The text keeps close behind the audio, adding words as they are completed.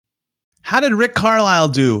How did Rick Carlisle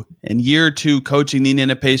do in year 2 coaching the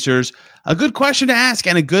Indiana Pacers? A good question to ask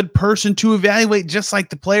and a good person to evaluate, just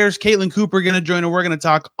like the players. Caitlin Cooper going to join, and we're going to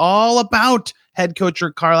talk all about head coach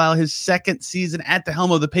Rick Carlisle, his second season at the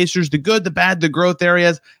helm of the Pacers, the good, the bad, the growth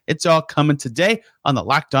areas. It's all coming today on the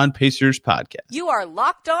Locked On Pacers podcast. You are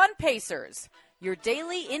Locked On Pacers, your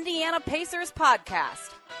daily Indiana Pacers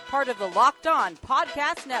podcast, part of the Locked On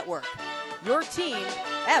Podcast Network, your team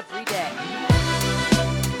every day.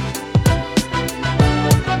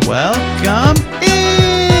 Welcome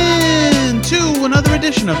into another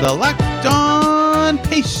edition of the Locked On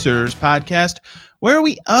Pacers podcast, where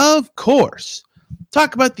we, of course,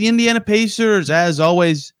 talk about the Indiana Pacers. As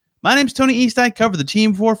always, my name's Tony East. I cover the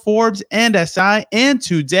team for Forbes and SI, and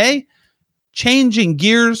today, changing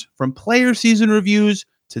gears from player season reviews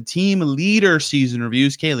to team leader season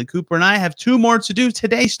reviews. Caitlin Cooper and I have two more to do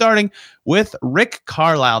today, starting with Rick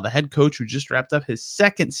Carlisle, the head coach who just wrapped up his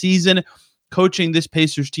second season coaching this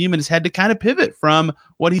Pacers team and has had to kind of pivot from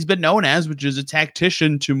what he's been known as, which is a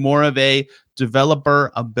tactician, to more of a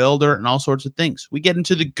developer, a builder, and all sorts of things. We get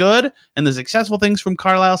into the good and the successful things from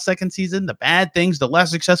Carlisle's second season, the bad things, the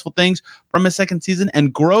less successful things from his second season,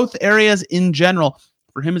 and growth areas in general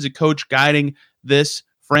for him as a coach guiding this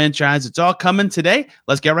franchise. It's all coming today.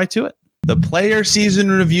 Let's get right to it. The player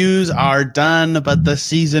season reviews are done, but the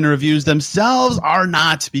season reviews themselves are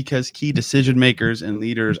not, because key decision makers and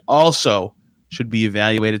leaders also should be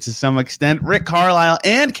evaluated to some extent. Rick Carlisle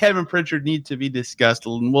and Kevin Pritchard need to be discussed,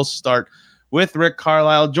 and we'll start with Rick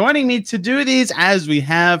Carlisle. Joining me to do these, as we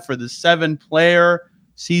have for the 7-player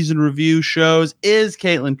season review shows, is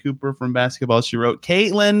Caitlin Cooper from Basketball She Wrote.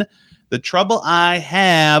 Caitlin, the trouble I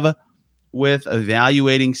have with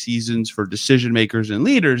evaluating seasons for decision makers and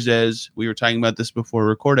leaders is, we were talking about this before we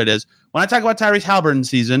recorded, is when I talk about Tyrese Haliburton's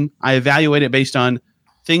season, I evaluate it based on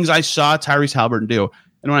things I saw Tyrese Haliburton do.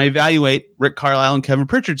 And when I evaluate Rick Carlisle and Kevin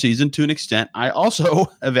Pritchard's season, to an extent, I also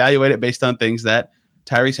evaluate it based on things that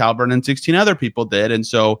Tyrese Haliburton and 16 other people did. And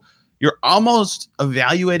so you're almost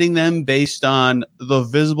evaluating them based on the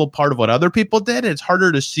visible part of what other people did. It's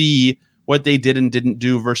harder to see what they did and didn't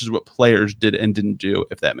do versus what players did and didn't do,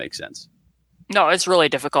 if that makes sense. No, it's really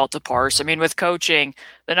difficult to parse. I mean, with coaching,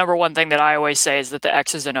 the number one thing that I always say is that the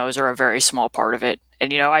X's and O's are a very small part of it.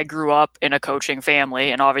 And, I grew up in a coaching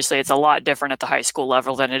family, and obviously it's a lot different at the high school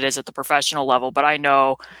level than it is at the professional level. But I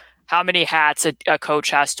know how many hats a coach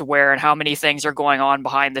has to wear and how many things are going on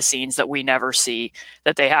behind the scenes that we never see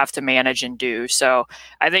that they have to manage and do. So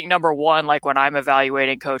I think number one, like when I'm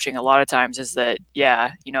evaluating coaching a lot of times, is that,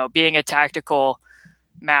 being a tactical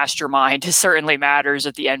mastermind certainly matters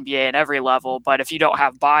at the NBA and every level, but if you don't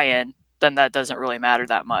have buy-in, then that doesn't really matter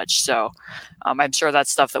that much. So I'm sure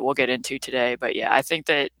that's stuff that we'll get into today. But yeah, I think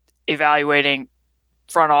that evaluating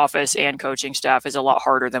front office and coaching staff is a lot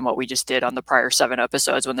harder than what we just did on the prior 7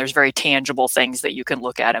 episodes, when there's very tangible things that you can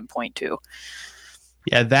look at and point to.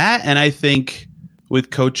 Yeah, that, and I think with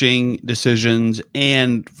coaching decisions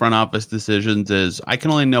and front office decisions, is I can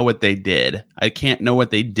only know what they did. I can't know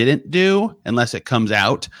what they didn't do unless it comes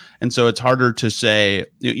out. And so it's harder to say.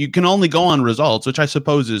 You can only go on results, which I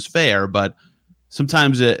suppose is fair, but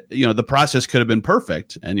sometimes the process could have been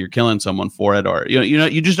perfect and you're killing someone for it, or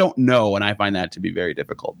you just don't know. And I find that to be very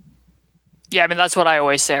difficult. Yeah, I mean, that's what I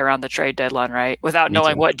always say around the trade deadline, right? Without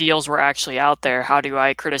knowing what deals were actually out there, how do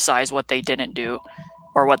I criticize what they didn't do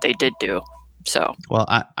or what they did do? So, well,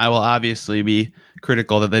 I will obviously be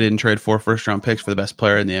critical that they didn't trade 4 first-round picks for the best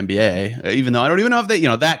player in the NBA, even though I don't even know if they,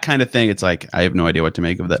 that kind of thing. It's like, I have no idea what to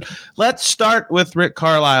make of that. Let's start with Rick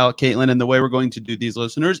Carlisle, Caitlin, and the way we're going to do these,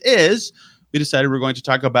 listeners, is we decided we're going to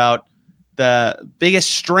talk about the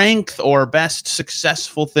biggest strength or best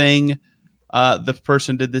successful thing the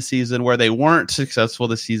person did this season, where they weren't successful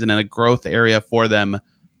this season, and a growth area for them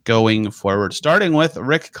going forward. Starting with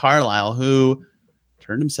Rick Carlisle, who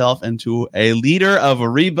turned himself into a leader of a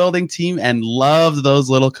rebuilding team and loved those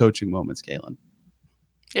little coaching moments, Caitlin.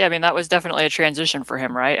 Yeah, I mean, that was definitely a transition for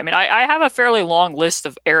him, right? I mean, I have a fairly long list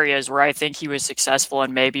of areas where I think he was successful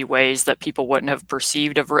in maybe ways that people wouldn't have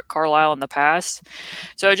perceived of Rick Carlisle in the past.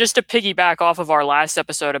 So just to piggyback off of our last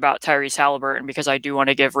episode about Tyrese Haliburton, because I do want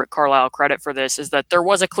to give Rick Carlisle credit for this, is that there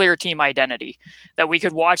was a clear team identity, that we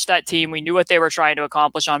could watch that team. We knew what they were trying to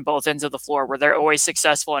accomplish on both ends of the floor, where they're always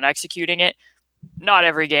successful in executing it. Not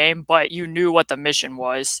every game, but you knew what the mission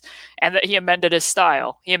was, and that he amended his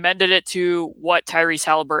style. He amended it to what Tyrese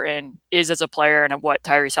Haliburton is as a player and what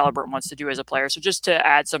Tyrese Haliburton wants to do as a player. So just to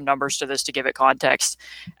add some numbers to this to give it context,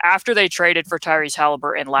 after they traded for Tyrese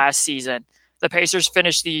Haliburton last season, the Pacers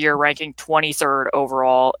finished the year ranking 23rd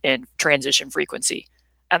overall in transition frequency.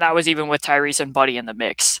 And that was even with Tyrese and Buddy in the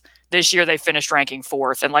mix. This year they finished ranking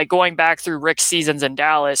 4th. And like going back through Rick's seasons in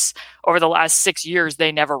Dallas, over the last 6 years,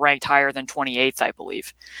 they never ranked higher than 28th, I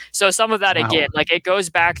believe. So some of that, again, like it goes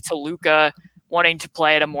back to Luka wanting to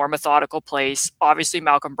play at a more methodical pace. Obviously,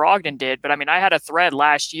 Malcolm Brogdon did, but I mean, I had a thread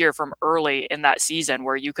last year from early in that season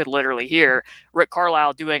where you could literally hear Rick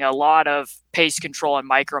Carlisle doing a lot of pace control and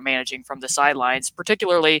micromanaging from the sidelines,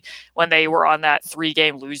 particularly when they were on that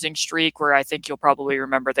 3-game losing streak where I think you'll probably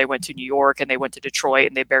remember they went to New York and they went to Detroit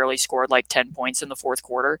and they barely scored like 10 points in the fourth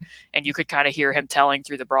quarter. And you could kind of hear him telling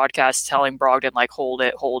through the broadcast, telling Brogdon, like, hold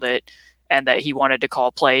it. And that he wanted to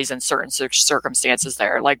call plays in certain circumstances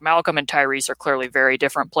there. Like Malcolm and Tyrese are clearly very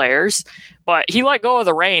different players, but he let go of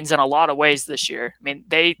the reins in a lot of ways this year. I mean,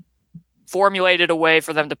 they formulated a way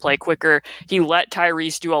for them to play quicker. He let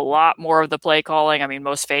Tyrese do a lot more of the play calling. I mean,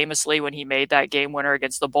 most famously when he made that game winner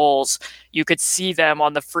against the Bulls, you could see them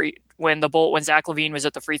on the free when Zach LaVine was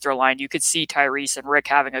at the free throw line, you could see Tyrese and Rick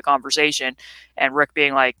having a conversation and Rick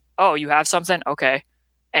being like, "Oh, you have something? Okay."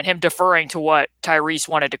 And him deferring to what Tyrese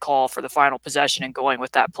wanted to call for the final possession and going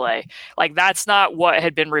with that play. Like, that's not what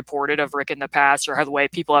had been reported of Rick in the past or how the way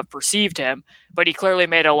people have perceived him, but he clearly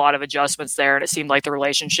made a lot of adjustments there, and it seemed like the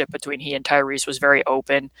relationship between he and Tyrese was very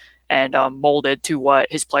open and molded to what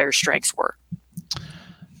his players' strengths were.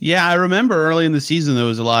 Yeah, I remember early in the season there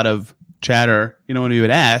was a lot of chatter, when he would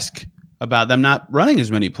ask about them not running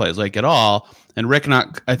as many plays, like at all. And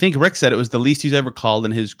I think Rick said it was the least he's ever called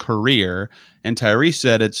in his career. And Tyrese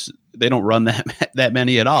said they don't run that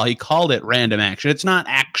many at all. He called it random action. It's not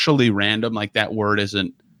actually random, like that word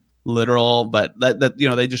isn't literal, but that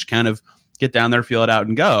they just kind of get down there, feel it out,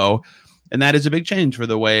 and go. And that is a big change for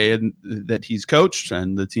the way that he's coached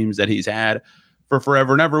and the teams that he's had for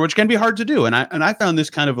forever and ever, which can be hard to do. And I found this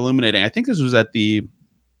kind of illuminating. I think this was at the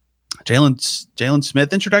Jalen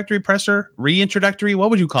Smith introductory presser, reintroductory. What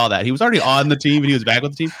would you call that? He was already on the team and he was back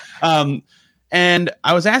with the team. And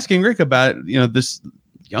I was asking Rick about, this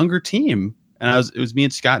younger team. And it was me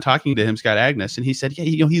and Scott talking to him, Scott Agnes. And he said,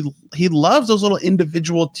 yeah, he loves those little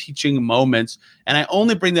individual teaching moments. And I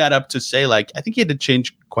only bring that up to say, like, I think he had to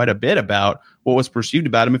change quite a bit about what was perceived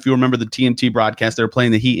about him. If you remember the TNT broadcast, they were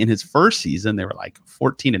playing the Heat in his first season. They were like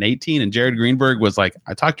 14-18. And Jared Greenberg was like,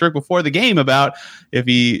 I talked to Rick before the game about if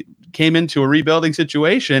he came into a rebuilding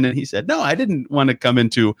situation, and he said, no, I didn't want to come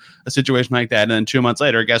into a situation like that. And then 2 months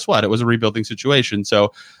later, guess what? It was a rebuilding situation.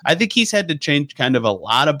 So I think he's had to change kind of a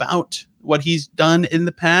lot about what he's done in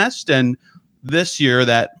the past. And this year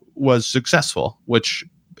that was successful, which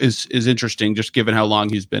is interesting, just given how long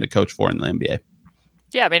he's been a coach for in the NBA.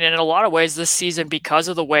 Yeah, I mean, in a lot of ways this season, because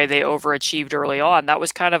of the way they overachieved early on, that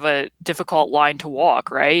was kind of a difficult line to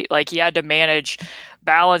walk, right? Like he had to manage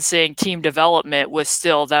balancing team development with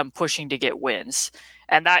still them pushing to get wins.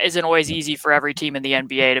 And that isn't always easy for every team in the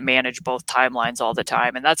NBA to manage both timelines all the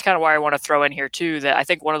time. And that's kind of why I want to throw in here, too, that I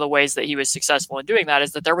think one of the ways that he was successful in doing that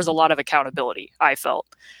is that there was a lot of accountability, I felt,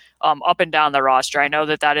 up and down the roster. I know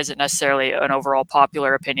that isn't necessarily an overall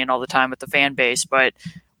popular opinion all the time with the fan base, but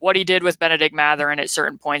what he did with Benedict Mathurin at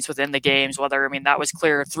certain points within the games, that was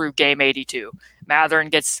clear through game 82. Mathurin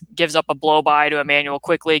gives up a blow by to Emmanuel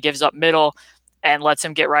quickly, gives up middle, and lets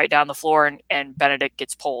him get right down the floor, and Benedict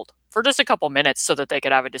gets pulled for just a couple minutes so that they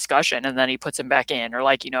could have a discussion, and then he puts him back in. Or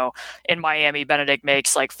in Miami, Benedict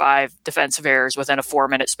makes 5 defensive errors within a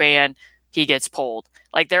 4-minute span. He gets pulled.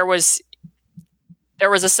 Like there was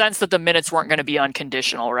a sense that the minutes weren't going to be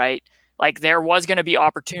unconditional, right? Like there was going to be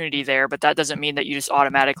opportunity there, but that doesn't mean that you just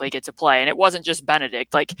automatically get to play. And it wasn't just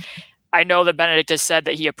Benedict. Like I know that Benedict has said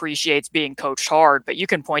that he appreciates being coached hard, but you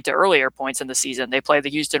can point to earlier points in the season. They play the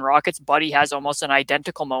Houston Rockets. Buddy has almost an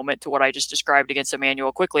identical moment to what I just described against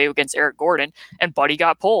Emmanuel quickly against Eric Gordon, and Buddy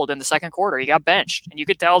got pulled in the second quarter. He got benched, and you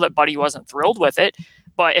could tell that Buddy wasn't thrilled with it.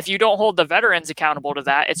 But if you don't hold the veterans accountable to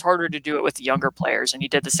that, it's harder to do it with the younger players. And he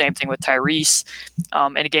did the same thing with Tyrese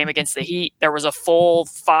in a game against the Heat. There was a full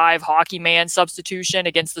 5 hockey man substitution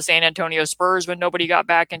against the San Antonio Spurs when nobody got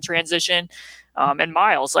back in transition. And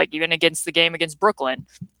Miles, even against the game against Brooklyn,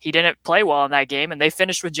 he didn't play well in that game, and they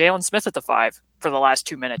finished with Jalen Smith at the 5 for the last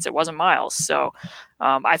 2 minutes. It wasn't Miles. So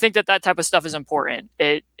I think that type of stuff is important.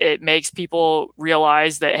 It makes people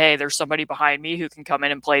realize that, hey, there's somebody behind me who can come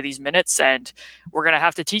in and play these minutes, and we're going to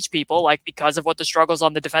have to teach people, because of what the struggles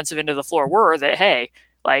on the defensive end of the floor were, that, hey,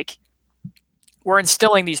 we're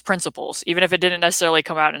instilling these principles. Even if it didn't necessarily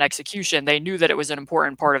come out in execution, they knew that it was an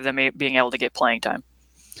important part of them being able to get playing time.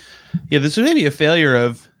 Yeah, this was maybe a failure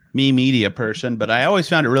of me media person, but I always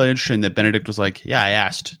found it really interesting that Benedict was like, yeah, I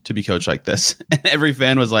asked to be coached like this. And every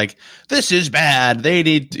fan was like, this is bad. They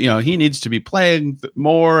need, he needs to be playing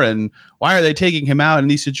more. And why are they taking him out in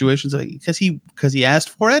these situations? Like, because he asked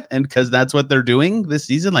for it, and because that's what they're doing this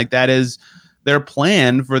season. Like, that is their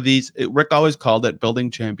plan for these. Rick always called it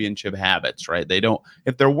building championship habits, right?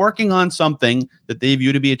 If they're working on something that they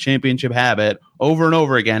view to be a championship habit over and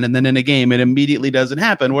over again, and then in a game it immediately doesn't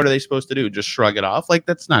happen, what are they supposed to do? Just shrug it off? Like,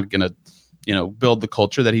 that's not going to, build the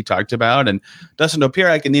culture that he talked about. And Dustin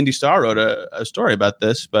Dopirak in the Indy Star wrote a story about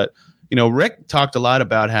this, but, Rick talked a lot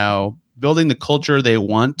about how building the culture they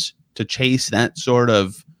want to chase that sort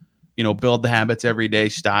of, build the habits every day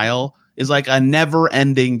style is like a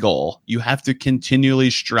never-ending goal. You have to continually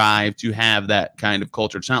strive to have that kind of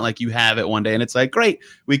culture. It's not like you have it one day and it's like, great,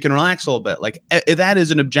 we can relax a little bit. Like, that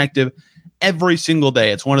is an objective every single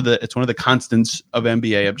day. It's one of the constants of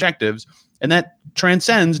NBA objectives, and that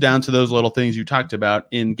transcends down to those little things you talked about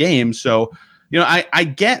in games. So, I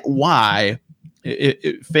get why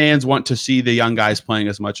fans want to see the young guys playing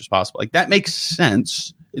as much as possible. Like, that makes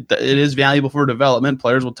sense. It is valuable for development.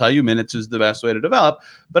 Players will tell you minutes is the best way to develop,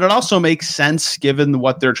 but it also makes sense given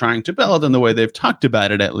what they're trying to build and the way they've talked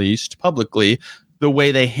about it, at least publicly, the way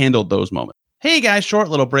they handled those moments. Hey guys, short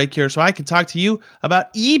little break here so I can talk to you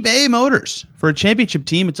about eBay Motors. For a championship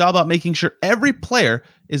team, it's all about making sure every player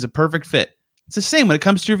is a perfect fit. It's the same when it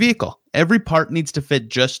comes to your vehicle. Every part needs to fit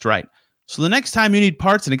just right. So the next time you need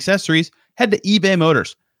parts and accessories, head to eBay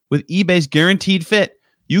Motors. With eBay's guaranteed fit,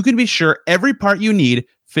 you can be sure every part you need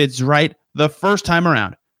fits right the first time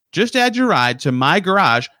around. Just add your ride to My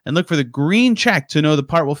Garage and look for the green check to know the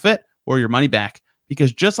part will fit or your money back.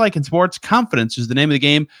 Because just like in sports, confidence is the name of the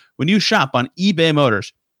game when you shop on eBay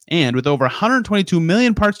Motors. And with over 122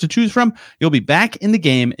 million parts to choose from, you'll be back in the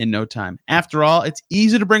game in no time. After all, it's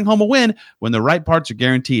easy to bring home a win when the right parts are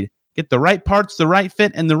guaranteed. Get the right parts, the right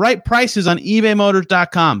fit, and the right prices on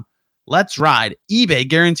ebaymotors.com. Let's ride. eBay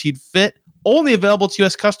Guaranteed Fit. Only available to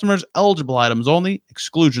U.S. customers. Eligible items only.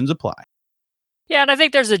 Exclusions apply. Yeah, and I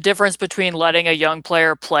think there's a difference between letting a young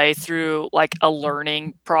player play through like a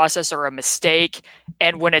learning process or a mistake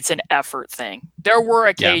and when it's an effort thing. There were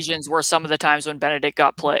occasions where some of the times when Benedict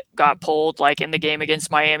got pulled, like in the game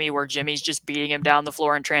against Miami where Jimmy's just beating him down the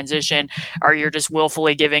floor in transition, or you're just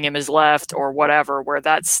willfully giving him his left or whatever, where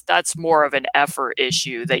that's more of an effort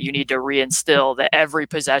issue that you need to reinstill that every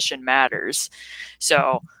possession matters.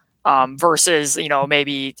 So versus,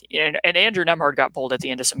 maybe, and Andrew Nembhard got pulled at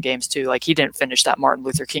the end of some games too. Like, he didn't finish that Martin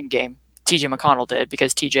Luther King game. TJ McConnell did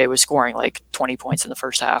because TJ was scoring like 20 points in the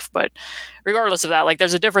first half. But regardless of that, like,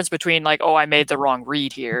 there's a difference between like, oh, I made the wrong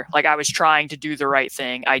read here. Like, I was trying to do the right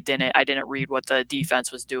thing. I didn't read what the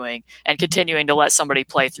defense was doing, and continuing to let somebody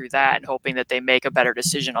play through that and hoping that they make a better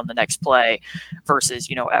decision on the next play versus,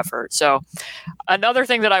 effort. So another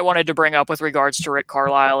thing that I wanted to bring up with regards to Rick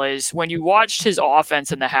Carlisle is when you watched his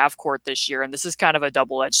offense in the half court this year, and this is kind of a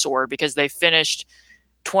double-edged sword because they finished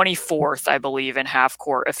 24th, I believe, in half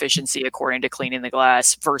court efficiency according to Cleaning the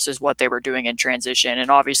Glass versus what they were doing in transition.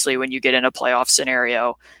 And obviously when you get in a playoff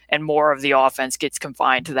scenario and more of the offense gets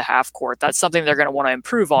confined to the half court, that's something they're going to want to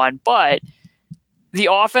improve on. But the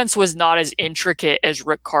offense was not as intricate as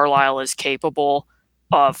Rick Carlisle is capable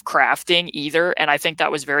of crafting either. And I think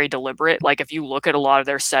that was very deliberate. Like, if you look at a lot of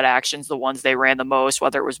their set actions, the ones they ran the most,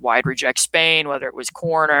 whether it was wide reject Spain, whether it was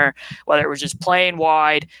corner, whether it was just playing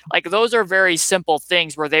wide, like, those are very simple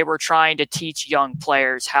things where they were trying to teach young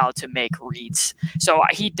players how to make reads. So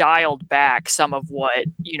he dialed back some of what,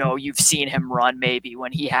 you've seen him run maybe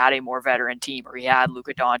when he had a more veteran team or he had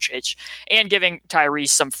Luka Doncic, and giving Tyrese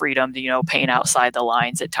some freedom to, paint outside the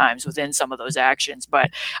lines at times within some of those actions. But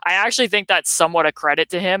I actually think that's somewhat a credit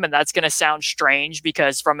to him, and that's going to sound strange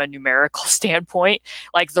because from a numerical standpoint,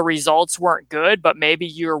 like, the results weren't good, but maybe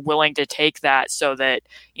you're willing to take that so that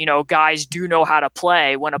guys do know how to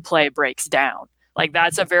play when a play breaks down. Like,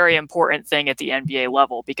 that's a very important thing at the NBA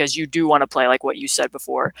level, because you do want to play, like what you said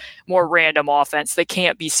before, more random offense that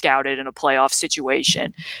can't be scouted in a playoff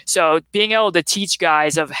situation. So being able to teach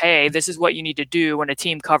guys of, hey, this is what you need to do when a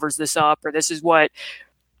team covers this up, or this is what,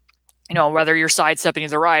 whether you're sidestepping to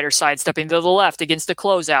the right or sidestepping to the left against a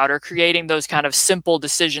closeout, or creating those kind of simple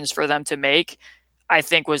decisions for them to make, I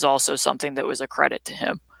think was also something that was a credit to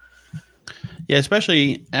him. Yeah,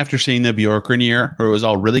 especially after seeing the Bjorkgren year, where it was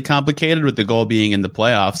all really complicated with the goal being in the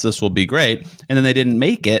playoffs. This will be great, and then they didn't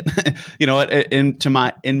make it.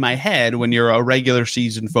 In my head, when you're a regular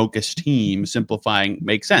season focused team, simplifying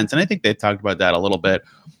makes sense, and I think they talked about that a little bit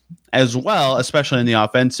as well, especially in the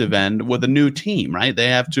offensive end with a new team, right? They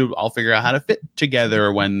have to all figure out how to fit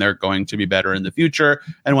together when they're going to be better in the future.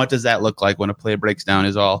 And what does that look like when a play breaks down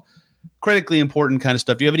is all critically important kind of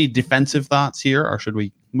stuff. Do you have any defensive thoughts here, or should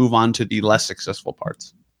we move on to the less successful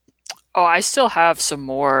parts? Oh, I still have some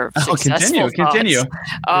more successful Continue.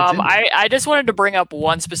 I just wanted to bring up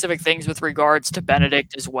one specific things with regards to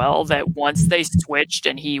Benedict as well, that once they switched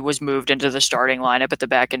and he was moved into the starting lineup at the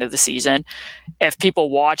back end of the season, if people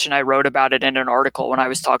watch, and I wrote about it in an article when I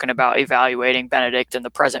was talking about evaluating Benedict in the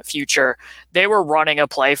present future, they were running a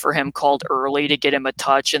play for him called early to get him a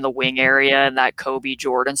touch in the wing area in that Kobe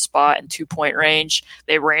Jordan spot in 2-point range.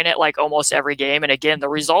 They ran it like almost every game. And again, the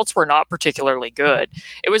results were not particularly good.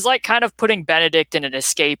 It was like kind of putting Benedict in an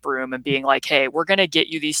escape room and being like, hey, we're going to get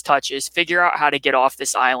you these touches, figure out how to get off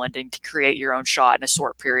this island and to create your own shot in a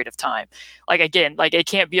short period of time. Like, again, like it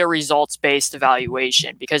can't be a results-based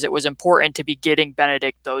evaluation because it was important to be getting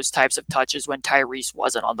Benedict those types of touches when Tyrese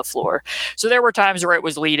wasn't on the floor. So there were times where it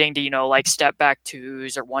was leading to, like step back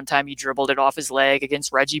twos, or one time he dribbled it off his leg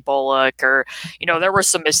against Reggie Bullock, or, there were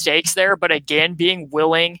some mistakes there. But again, being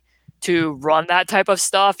willing to run that type of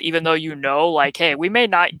stuff, even though like, hey, we may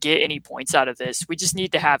not get any points out of this. We just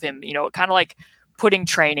need to have him, kind of like putting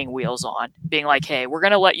training wheels on, being like, hey, we're going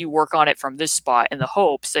to let you work on it from this spot in the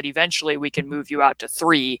hopes that eventually we can move you out to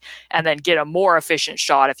 3 and then get a more efficient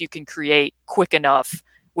shot if you can create quick enough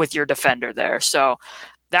with your defender there. So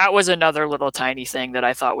that was another little tiny thing that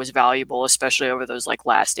I thought was valuable, especially over those like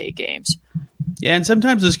last 8 games. Yeah, and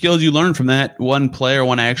sometimes the skills you learn from that one play or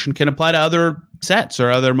one action can apply to other sets or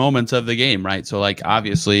other moments of the game, right? So, like,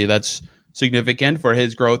 obviously that's significant for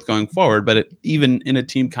his growth going forward, but even in a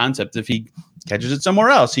team concept, if he catches it somewhere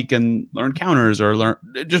else, he can learn counters or learn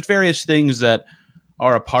just various things that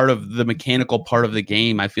are a part of the mechanical part of the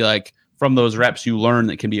game. I feel like from those reps you learn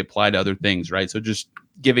that can be applied to other things, right? So just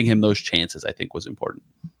giving him those chances, I think, was important.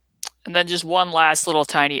 And then just one last little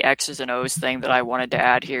tiny X's and O's thing that I wanted to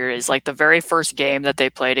add here is like the very first game that they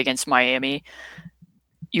played against Miami,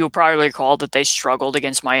 you'll probably recall that they struggled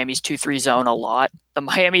against Miami's 2-3 zone a lot. The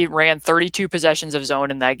Miami ran 32 possessions of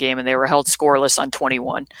zone in that game, and they were held scoreless on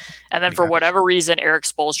 21. And then for whatever reason, Eric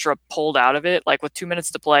Spoelstra pulled out of it. Like with 2 minutes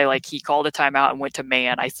to play, like he called a timeout and went to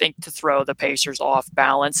man, I think to throw the Pacers off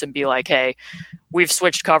balance and be like, hey, we've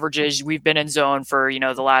switched coverages. We've been in zone for,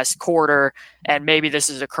 the last quarter, and maybe this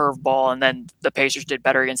is a curveball. And then the Pacers did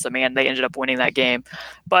better against the man. They ended up winning that game.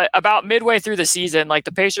 But about midway through the season, like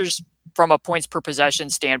the Pacers, from a points per possession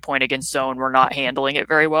standpoint against zone, we're not handling it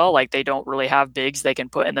very well. Like they don't really have bigs they can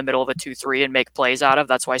put in the middle of a 2-3 and make plays out of.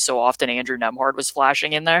 That's why so often Andrew Nembhard was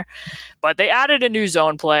flashing in there. But they added a new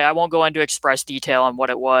zone play. I won't go into express detail on what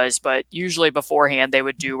it was, but usually beforehand they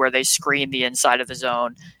would do where they screen the inside of the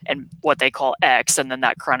zone and what they call X, and then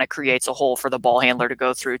that kind of creates a hole for the ball handler to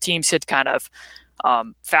go through. Teams had kind of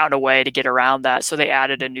found a way to get around that. So they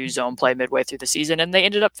added a new zone play midway through the season, and they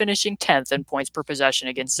ended up finishing 10th in points per possession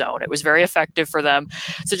against zone. It was very effective for them.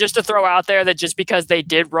 So just to throw out there that just because they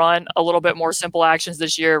did run a little bit more simple actions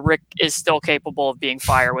this year, Rick is still capable of being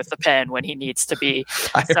fire with the pen when he needs to be.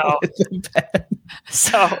 So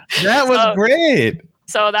that was great.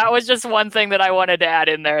 So that was just one thing that I wanted to add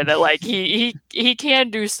in there, that like he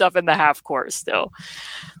can do stuff in the half court still.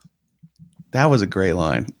 That was a great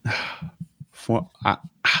line. I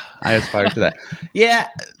aspire to that. Yeah,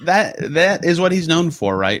 that is what he's known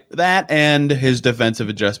for, right? That and his defensive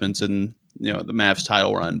adjustments in the Mavs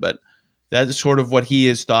title run. But that's sort of what he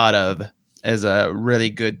is thought of as a really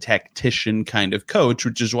good tactician kind of coach,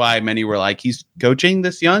 which is why many were like, he's coaching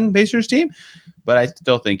this young Pacers team. But I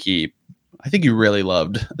still think he really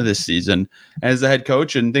loved this season as the head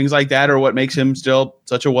coach, and things like that are what makes him still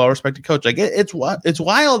such a well-respected coach. Like it's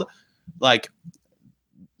wild. Like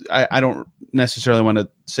I don't necessarily want to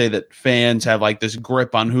say that fans have like this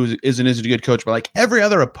grip on who isn't a good coach, but like every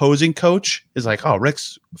other opposing coach is like, oh,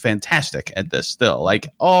 Rick's fantastic at this still, like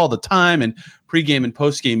all the time and pregame and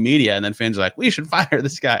postgame media. And then fans are like, we should fire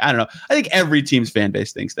this guy. I don't know. I think every team's fan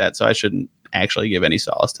base thinks that, so I shouldn't actually give any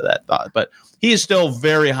solace to that thought, but he is still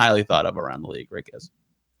very highly thought of around the league. Rick is.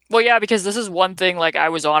 Well, yeah, because this is one thing, like I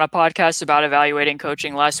was on a podcast about evaluating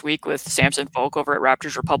coaching last week with Samson Folk over at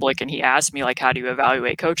Raptors Republic, and he asked me, like, how do you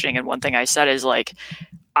evaluate coaching? And one thing I said is, like,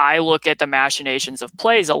 I look at the machinations of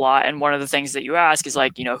plays a lot, and one of the things that you ask is,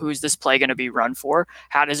 like, who's this play going to be run for?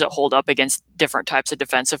 How does it hold up against different types of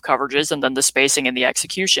defensive coverages, and then the spacing and the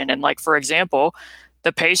execution? And, like, for example,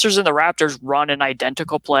 the Pacers and the Raptors run an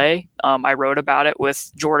identical play. I wrote about it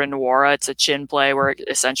with Jordan Nwora. It's a chin play where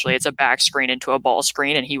essentially it's a back screen into a ball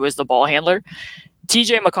screen, and he was the ball handler.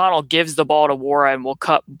 TJ McConnell gives the ball to Wara and will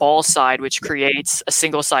cut ball side, which creates a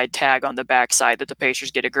single side tag on the backside that the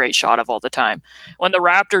Pacers get a great shot of all the time. When the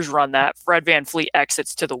Raptors run that, Fred VanVleet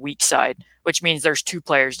exits to the weak side, which means there's 2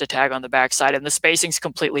 players to tag on the backside, and the spacing's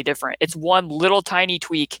completely different. It's one little tiny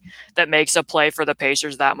tweak that makes a play for the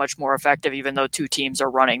Pacers that much more effective, even though 2 teams are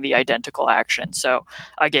running the identical action. So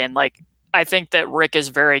again, I think that Rick is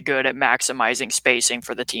very good at maximizing spacing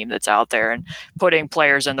for the team that's out there and putting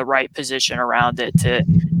players in the right position around it to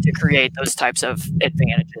create those types of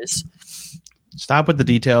advantages. Stop with the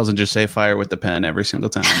details and just say fire with the pen every single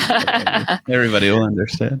time. Everybody will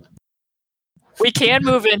understand. We can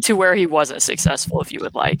move into where he wasn't successful if you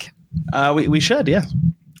would like. We should, yeah.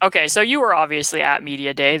 Okay, so you were obviously at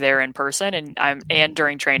Media Day there in person and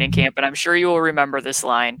during training camp, and I'm sure you will remember this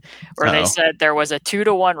line where they said there was a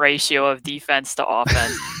 2-to-1 ratio of defense to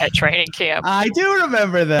offense at training camp. I do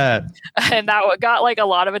remember that. And that got a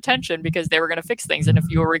lot of attention because they were going to fix things. And if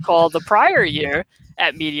you will recall the prior year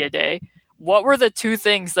at Media Day, what were the 2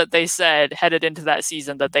 things that they said headed into that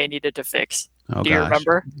season that they needed to fix? Do you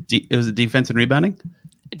remember? It was defense and rebounding?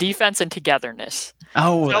 Defense and togetherness.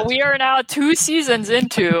 Oh, so we are now 2 seasons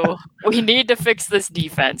into we need to fix this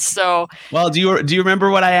defense. So, well, do you remember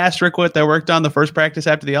what I asked Rick what they worked on the first practice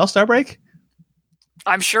after the All-Star break?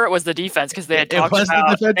 I'm sure it was the defense because they had talked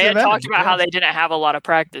about how they didn't have a lot of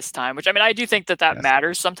practice time, which I do think that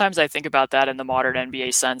matters. Sometimes I think about that in the modern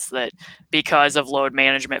NBA sense that because of load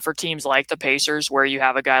management for teams like the Pacers, where you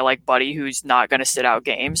have a guy like Buddy who's not going to sit out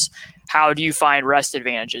games, how do you find rest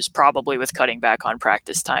advantages? Probably with cutting back on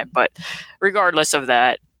practice time. But regardless of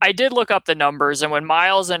that, I did look up the numbers, and when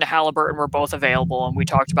Miles and Halliburton were both available, and we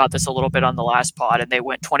talked about this a little bit on the last pod, and they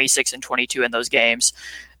went 26 and 22 in those games,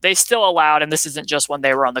 they still allowed, and this isn't just when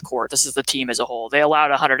they were on the court, this is the team as a whole, they allowed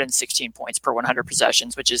 116 points per 100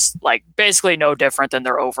 possessions, which is basically no different than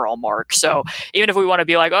their overall mark. So even if we want to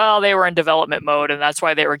be like, oh, they were in development mode, and that's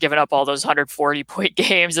why they were giving up all those 140-point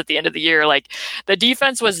games at the end of the year, the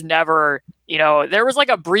defense was never... there was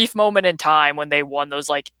a brief moment in time when they won those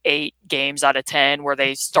 8 games out of 10 where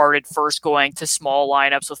they started first going to small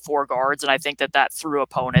lineups with 4 guards. And I think that threw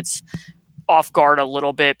opponents off guard a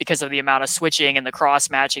little bit because of the amount of switching and the cross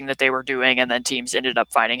matching that they were doing. And then teams ended up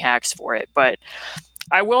finding hacks for it. But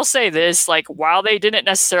I will say this, while they didn't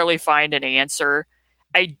necessarily find an answer,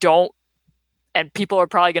 and people are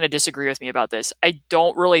probably going to disagree with me about this, I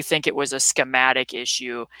don't really think it was a schematic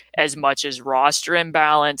issue as much as roster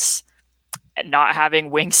imbalance, not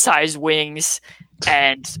having wing size wings,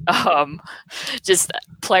 and just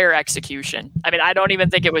player execution. I don't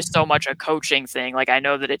even think it was so much a coaching thing. I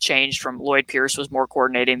know that it changed from Lloyd Pierce was more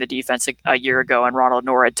coordinating the defense a year ago and Ronald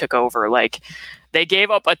Norred took over. They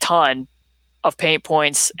gave up a ton of paint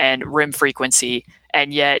points and rim frequency.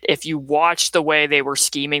 And yet, if you watch the way they were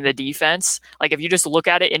scheming the defense, if you just look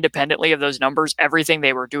at it independently of those numbers, everything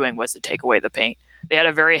they were doing was to take away the paint. They had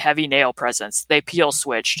a very heavy nail presence. They peel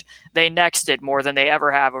switched. They nexted more than they ever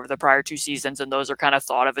have over the prior 2 seasons, and those are kind of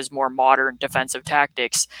thought of as more modern defensive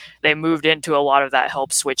tactics. They moved into a lot of that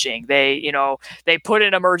help switching. They put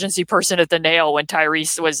an emergency person at the nail when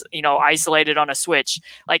Tyrese was, isolated on a switch.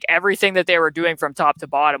 Everything that they were doing from top to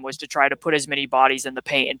bottom was to try to put as many bodies in the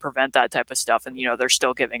paint and prevent that type of stuff. And, they're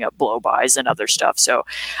still giving up blow-bys and other stuff. So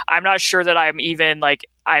I'm not sure that I'm even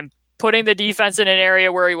I'm putting the defense in an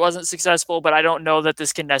area where he wasn't successful, but I don't know that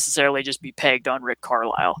this can necessarily just be pegged on Rick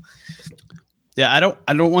Carlisle. Yeah, I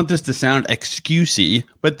don't want this to sound excusey,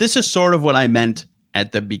 but this is sort of what I meant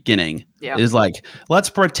at the beginning. Yeah. Is let's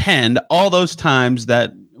pretend all those times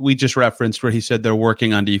that we just referenced where he said they're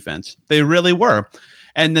working on defense. They really were.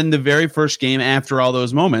 And then the very first game after all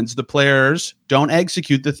those moments, the players don't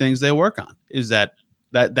execute the things they work on. Is that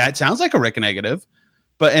sounds like a Rick negative?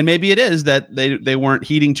 And maybe it is that they weren't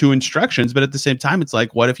heeding to instructions, but at the same time, it's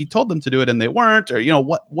what if he told them to do it and they weren't? Or,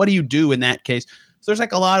 what do you do in that case? So there's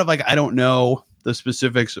a lot of I don't know the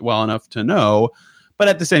specifics well enough to know. But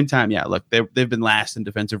at the same time, yeah, look, they've been last in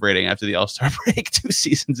defensive rating after the All-Star break 2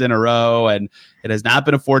 seasons in a row. And it has not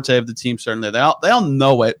been a forte of the team, certainly. They all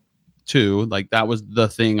know it, too. That was the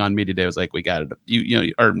thing on Media Day. It was we got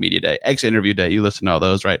it. Or Media Day, Interview Day. You listen to all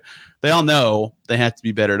those, right? They all know they have to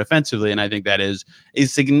be better defensively, and I think that is a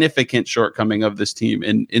significant shortcoming of this team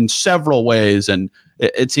in several ways. And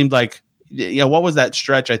it seemed what was that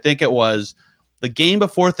stretch? I think it was the game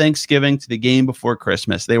before Thanksgiving to the game before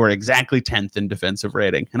Christmas. They were exactly 10th in defensive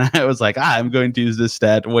rating, and I was I'm going to use this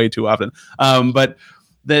stat way too often. But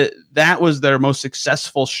that was their most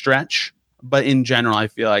successful stretch. But in general, I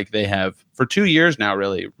feel they have for 2 years now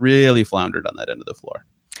really, really floundered on that end of the floor.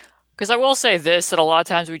 Because I will say this, that a lot of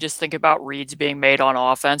times we just think about reads being made on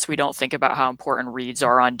offense. We don't think about how important reads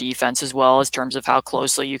are on defense as well, as terms of how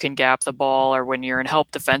closely you can gap the ball, or when you're in help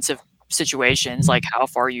defensive situations, like how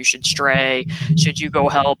far you should stray, should you go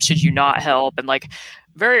help, should you not help. And like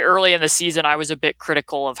very early in the season, I was a bit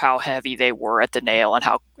critical of how heavy they were at the nail and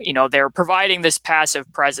how, they're providing this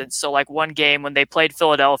passive presence. So like one game when they played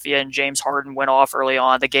Philadelphia and James Harden went off early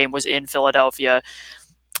on, the game was in Philadelphia.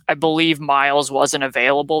 I believe Miles wasn't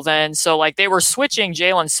available then. So like they were switching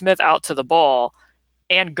Jalen Smith out to the ball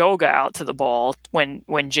and Goga out to the ball when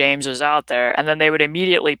James was out there. And then they would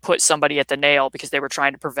immediately put somebody at the nail because they were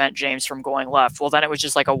trying to prevent James from going left. Well, then it was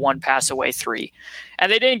just like a one pass away three.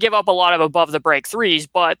 And they didn't give up a lot of above the break threes,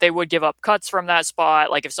 but they would give up cuts from that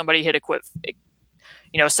spot. Like if somebody hit a quick,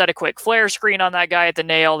 set a quick flare screen on that guy at the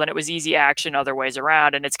nail, then it was easy action other ways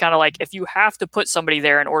around. And it's kind of like, if you have to put somebody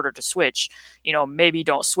there in order to switch, maybe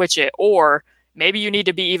don't switch it, or maybe you need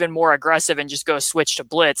to be even more aggressive and just go switch to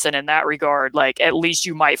blitz. And in that regard, like at least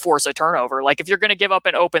you might force a turnover. Like if you're going to give up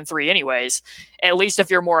an open three anyways, at least if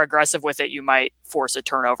you're more aggressive with it, you might force a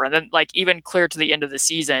turnover. And then like even clear to the end of the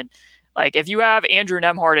season, like if you have Andrew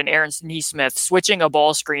Nembhard and Aaron Nesmith switching a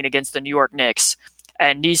ball screen against the New York Knicks,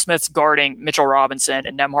 and Nesmith's guarding Mitchell Robinson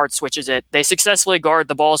and Nembhard switches it, they successfully guard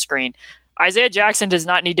the ball screen. Isaiah Jackson does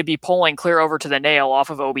not need to be pulling clear over to the nail off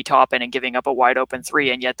of Obi Toppin and giving up a wide open three,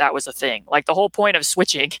 and yet that was a thing. Like the whole point of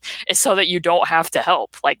switching is so that you don't have to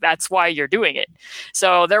help. Like that's why you're doing it.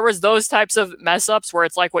 So there was those types of mess ups where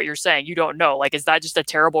it's like what you're saying, you don't know. Like, is that just a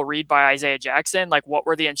terrible read by Isaiah Jackson? Like what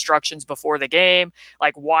were the instructions before the game?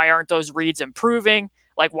 Like why aren't those reads improving?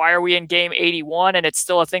 Like, why are we in game 81 and it's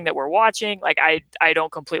still a thing that we're watching? Like, I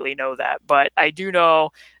don't completely know that, but I do know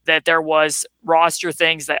that there was roster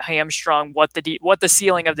things that hamstrung what the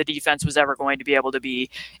ceiling of the defense was ever going to be able to be,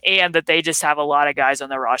 and that they just have a lot of guys on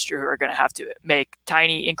their roster who are going to have to make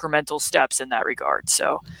tiny incremental steps in that regard.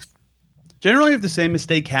 So, generally, if the same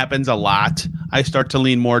mistake happens a lot, I start to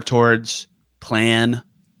lean more towards plan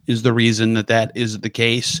is the reason that is the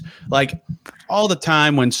case. Like all the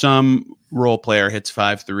time when some role player hits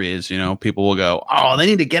 5 threes, people will go, oh, they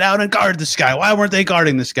need to get out and guard this guy. Why weren't they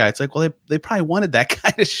guarding this guy? It's like, well, they probably wanted that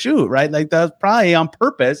guy to shoot, right? Like that was probably on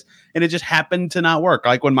purpose, and it just happened to not work.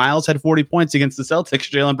 Like when Miles had 40 points against the Celtics,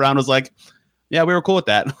 Jaylen Brown was like, yeah, we were cool with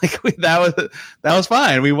that. Like that was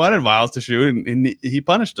fine. We wanted Miles to shoot, and he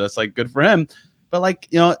punished us. Like good for him. But like,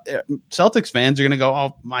 Celtics fans are going to go,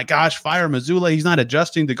 oh my gosh, fire Mazzulla. He's not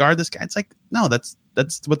adjusting to guard this guy. It's like, no, that's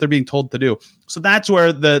what they're being told to do. So that's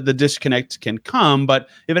where the disconnect can come. But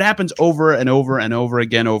if it happens over and over and over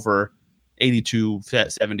again over 82,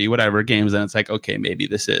 70, whatever games, then it's like, okay, maybe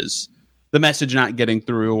this is the message not getting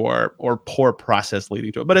through or poor process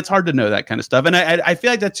leading to it. But it's hard to know that kind of stuff. And I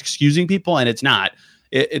feel like that's excusing people, and it's not.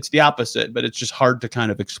 It's the opposite, but it's just hard to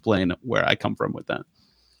kind of explain where I come from with that.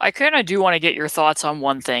 I kind of do want to get your thoughts on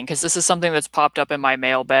one thing, because this is something that's popped up in my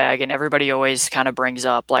mailbag, and everybody always kind of brings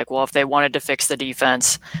up, like, well, if they wanted to fix the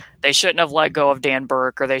defense, they shouldn't have let go of Dan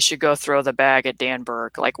Burke, or they should go throw the bag at Dan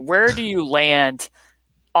Burke. Like, where do you land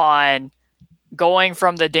on going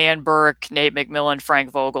from the Dan Burke, Nate McMillan, Frank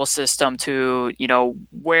Vogel system to,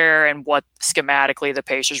 where and what schematically the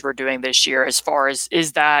Pacers were doing this year, as far as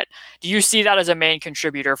do you see that as a main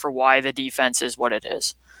contributor for why the defense is what it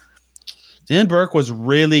is? Dan Burke was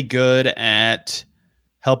really good at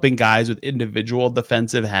helping guys with individual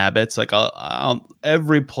defensive habits. Like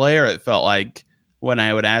every player, it felt like when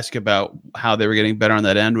I would ask about how they were getting better on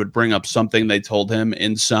that end, would bring up something they told him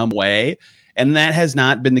in some way. And that has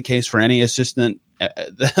not been the case for any assistant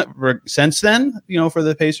since then, for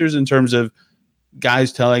the Pacers, in terms of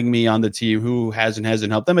guys telling me on the team who has and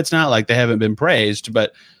hasn't helped them. It's not like they haven't been praised,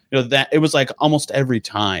 but that it was like almost every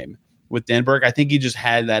time. With Dan Burke, I think he just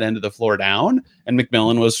had that end of the floor down, and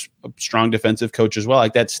McMillan was a strong defensive coach as well.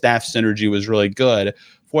 Like that staff synergy was really good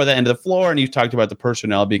for the end of the floor, and you talked about the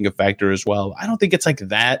personnel being a factor as well. I don't think it's like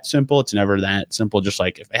that simple. It's never that simple. Just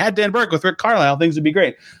like if they had Dan Burke with Rick Carlisle, things would be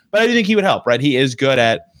great. But I do think he would help, right? He is good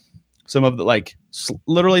at some of the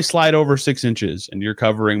literally slide over 6 inches and you're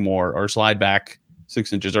covering more, or slide back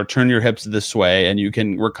 6 inches, or turn your hips this way and you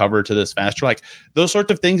can recover to this faster. Like those sorts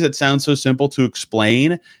of things that sound so simple to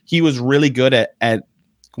explain. He was really good at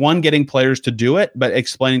one, getting players to do it, but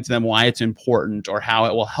explaining to them why it's important, or how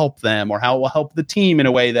it will help them, or how it will help the team in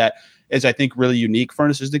a way that is, I think, really unique for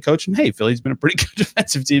an assistant coach. And hey, Philly's been a pretty good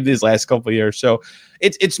defensive team these last couple of years. So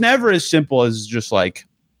it's never as simple as just like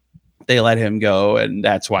they let him go and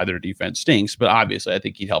that's why their defense stinks. But obviously I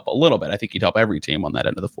think he'd help a little bit. I think he'd help every team on that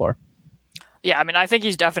end of the floor. Yeah, I mean, I think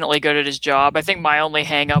he's definitely good at his job. I think my only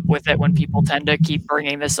hang up with it when people tend to keep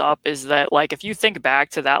bringing this up is that, like, if you think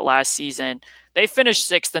back to that last season, they finished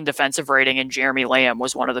 6th in defensive rating, and Jeremy Lamb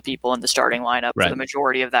was one of the people in the starting lineup for the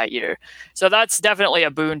majority of that year. So that's definitely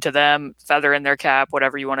a boon to them, feather in their cap,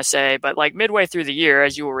 whatever you want to say. But like midway through the year,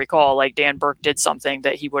 as you will recall, like Dan Burke did something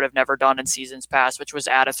that he would have never done in seasons past, which was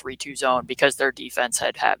add a 3-2 zone because their defense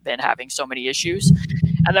had been having so many issues.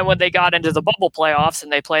 And then when they got into the bubble playoffs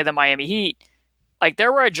and they play the Miami Heat, like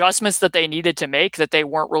there were adjustments that they needed to make that they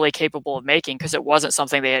weren't really capable of making because it wasn't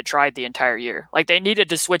something they had tried the entire year. Like they needed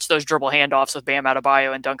to switch those dribble handoffs with Bam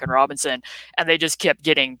Adebayo and Duncan Robinson, and they just kept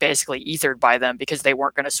getting basically ethered by them because they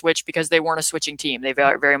weren't going to switch because they weren't a switching team. They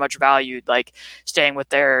very much valued like staying with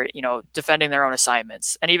their, defending their own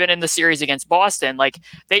assignments. And even in the series against Boston, like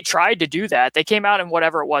they tried to do that. They came out in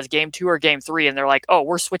whatever it was, game 2 or game 3, and they're like, oh,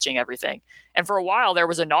 we're switching everything. And for a while, there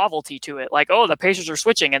was a novelty to it. Like, oh, the Pacers are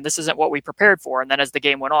switching, and this isn't what we prepared for. And then as the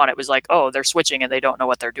game went on, it was like, oh, they're switching, and they don't know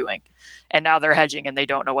what they're doing. And now they're hedging, and they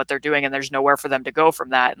don't know what they're doing, and there's nowhere for them to go from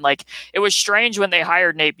that. And, like, it was strange when they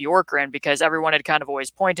hired Nate Bjorkgren because everyone had kind of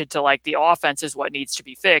always pointed to, like, the offense is what needs to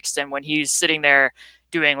be fixed. And when he's sitting there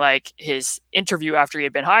doing, like, his interview after he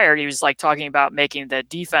had been hired, he was, like, talking about making the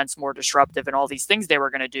defense more disruptive and all these things they were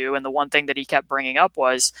going to do. And the one thing that he kept bringing up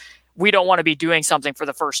was, we don't want to be doing something for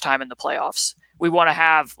the first time in the playoffs. We want to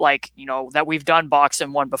have that we've done box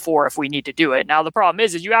and one before if we need to do it. Now, the problem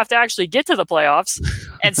is you have to actually get to the playoffs.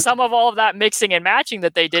 And some of all of that mixing and matching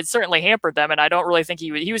that they did certainly hampered them. And I don't really think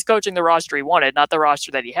he was coaching the roster he wanted, not the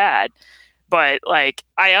roster that he had. But like,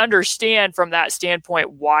 I understand from that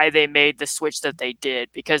standpoint why they made the switch that they did,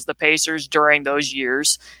 because the Pacers during those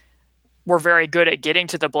years were very good at getting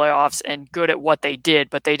to the playoffs and good at what they did,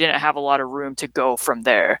 but they didn't have a lot of room to go from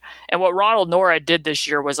there. And what Ronald Nora did this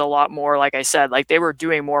year was a lot more, like I said, like they were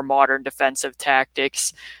doing more modern defensive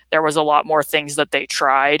tactics. There was a lot more things that they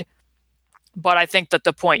tried. But I think that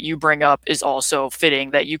the point you bring up is also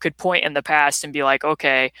fitting, that you could point in the past and be like,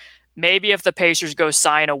 okay, maybe if the Pacers go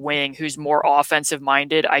sign a wing who's more offensive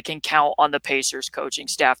minded, I can count on the Pacers coaching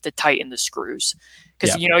staff to tighten the screws.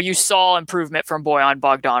 Because, you saw improvement from Bojan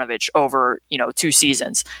Bogdanovic over, 2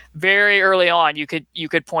 seasons. Very early on, you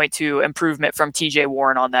could point to improvement from TJ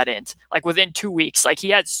Warren on that end. Like within 2 weeks, like he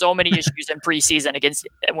had so many issues in preseason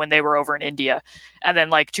when they were over in India. And then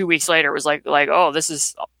like 2 weeks later, it was like, oh, this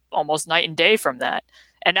is almost night and day from that.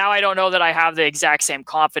 And now I don't know that I have the exact same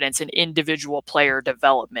confidence in individual player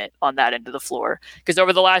development on that end of the floor. Because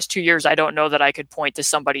over the last 2 years, I don't know that I could point to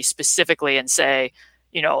somebody specifically and say,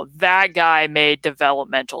 that guy made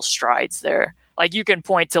developmental strides there. Like you can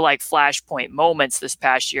point to like flashpoint moments this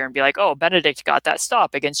past year and be like, oh, Benedict got that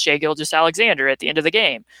stop against Shai Gilgeous-Alexander at the end of the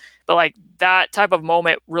game. But like that type of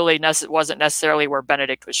moment really wasn't necessarily where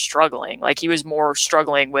Benedict was struggling. Like he was more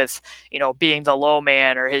struggling with, being the low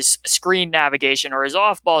man or his screen navigation or his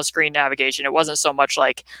off-ball screen navigation. It wasn't so much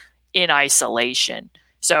like in isolation.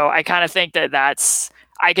 So I kind of think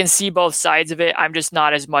I can see both sides of it. I'm just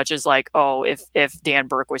not as much as like, oh, if Dan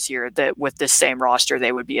Burke was here, that with this same roster,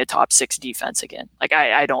 they would be a top 6 defense again. Like,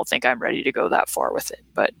 I don't think I'm ready to go that far with it.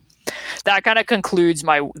 But that kind of concludes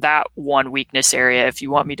that one weakness area. If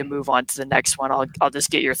you want me to move on to the next one, I'll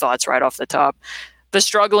just get your thoughts right off the top. The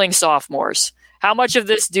struggling sophomores. How much of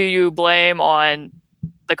this do you blame on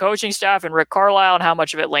the coaching staff and Rick Carlisle, and how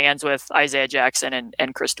much of it lands with Isaiah Jackson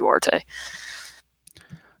and Chris Duarte?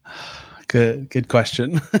 Good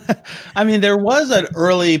question. I mean, there was an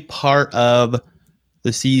early part of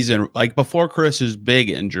the season, like before Chris's big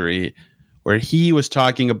injury, where he was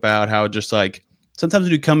talking about how just like sometimes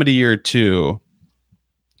when you come into year 2,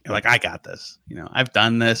 you're like, I got this. I've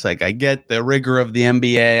done this. Like, I get the rigor of the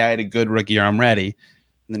NBA. I had a good rookie year. I'm ready.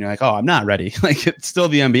 And then you're like, oh, I'm not ready. Like, it's still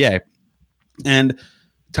the NBA. And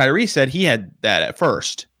Tyrese said he had that at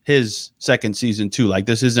first. His second season too. Like,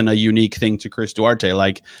 this isn't a unique thing to Chris Duarte.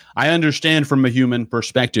 Like, I understand from a human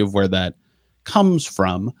perspective where that comes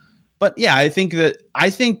from. But yeah, I think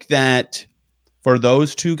that for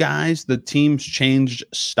those two guys, the team's changed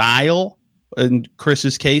style. In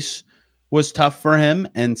Chris's case was tough for him.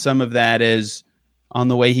 And some of that is on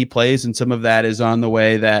the way he plays. And some of that is on the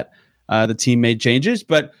way that the team made changes.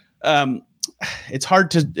 But it's hard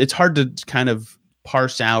to kind of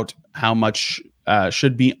parse out how much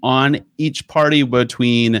should be on each party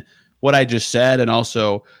between what I just said and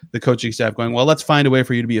also the coaching staff going, well, let's find a way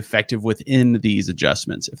for you to be effective within these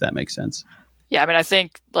adjustments, if that makes sense. Yeah, I mean, I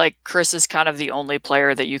think like Chris is kind of the only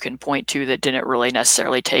player that you can point to that didn't really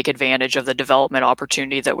necessarily take advantage of the development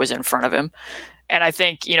opportunity that was in front of him. And I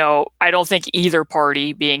think, I don't think either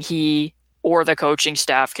party, being he or the coaching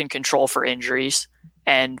staff, can control for injuries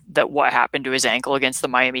and that what happened to his ankle against the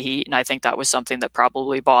Miami Heat. And I think that was something that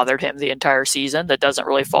probably bothered him the entire season. That doesn't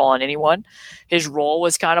really fall on anyone. His role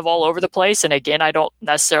was kind of all over the place. And again, I don't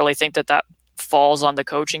necessarily think that falls on the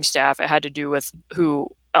coaching staff. It had to do with who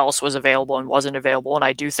else was available and wasn't available. And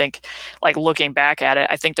I do think, like, looking back at it,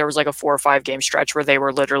 I think there was like a 4 or 5 game stretch where they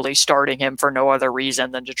were literally starting him for no other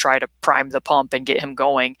reason than to try to prime the pump and get him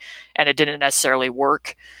going. And it didn't necessarily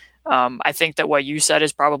work. I think that what you said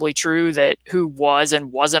is probably true, that who was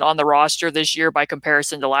and wasn't on the roster this year by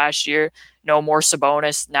comparison to last year. No more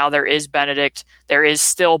Sabonis. Now there is Benedict. There is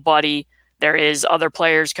still Buddy. There is other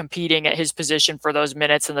players competing at his position for those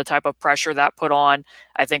minutes, and the type of pressure that put on,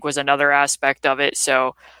 I think, was another aspect of it.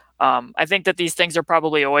 So I think that these things are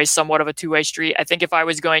probably always somewhat of a two-way street. I think if I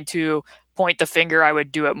was going to point the finger, I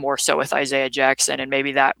would do it more so with Isaiah Jackson, and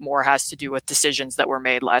maybe that more has to do with decisions that were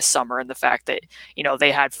made last summer and the fact that, you know,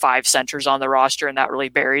 they had 5 centers on the roster and that really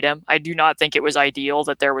buried him. I do not think it was ideal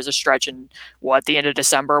that there was a stretch in the end of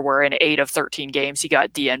December where in 8 of 13 games he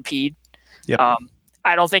got DNP'd. Yep.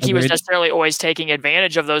 I don't think he was Agreed. necessarily always taking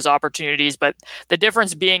advantage of those opportunities, but the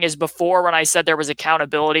difference being is before, when I said there was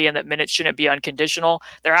accountability and that minutes shouldn't be unconditional,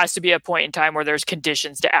 there has to be a point in time where there's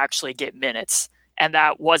conditions to actually get minutes. And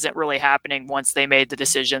that wasn't really happening once they made the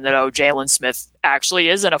decision that, Jalen Smith actually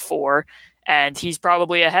isn't a 4, and he's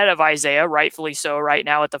probably ahead of Isaiah, rightfully so, right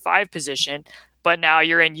now at the 5 position. But now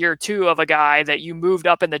you're in year 2 of a guy that you moved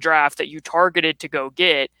up in the draft, that you targeted to go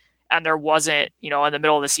get, and there wasn't, in the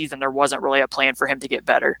middle of the season, there wasn't really a plan for him to get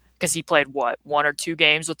better because he played 1 or 2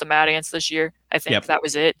 games with the Mad Ants this year. I think that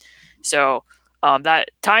was it. So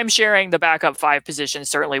that time sharing the backup 5 position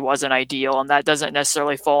certainly wasn't ideal, and that doesn't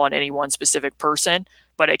necessarily fall on any one specific person,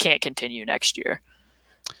 but it can't continue next year.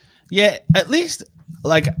 Yeah, at least,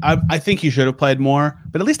 like, I think he should have played more,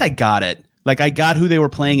 but at least I got it. Like, I got who they were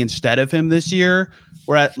playing instead of him this year.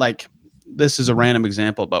 We're at, like, this is a random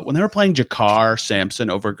example, but when they were playing Jakar Sampson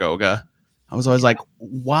over Goga, I was always like,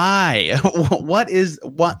 why? What is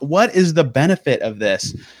the benefit of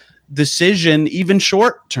this decision, even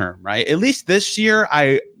short term, right? At least this year,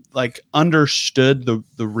 I understood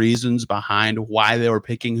the reasons behind why they were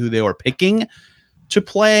picking who they were picking to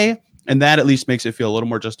play. And that at least makes it feel a little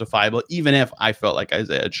more justifiable, even if I felt like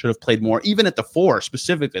Isaiah should have played more, even at the 4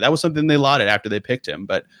 specifically. That was something they lauded after they picked him.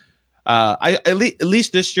 But at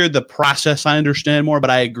least this year, the process I understand more, but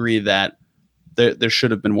I agree that there should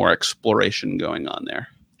have been more exploration going on there.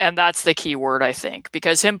 And that's the key word, I think,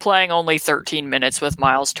 because him playing only 13 minutes with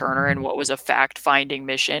Miles Turner in what was a fact-finding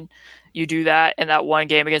mission, you do that in that one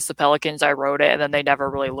game against the Pelicans, I wrote it, and then they never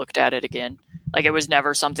really looked at it again. Like, it was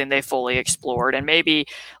never something they fully explored. And maybe,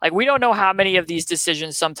 we don't know how many of these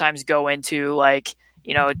decisions sometimes go into, I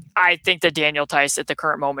think that Daniel Tice at the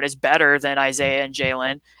current moment is better than Isaiah and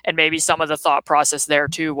Jalen. And maybe some of the thought process there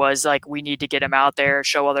too was we need to get him out there,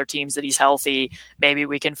 show other teams that he's healthy. Maybe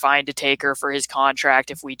we can find a taker for his contract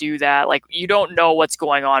if we do that. You don't know what's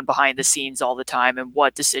going on behind the scenes all the time and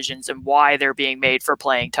what decisions and why they're being made for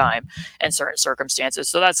playing time in certain circumstances.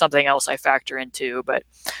 So that's something else I factor into. But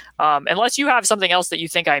unless you have something else that you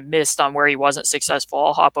think I missed on where he wasn't successful,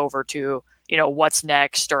 I'll hop over to, what's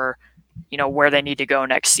next or, where they need to go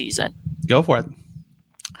next season. Go for it.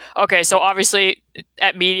 Okay, so obviously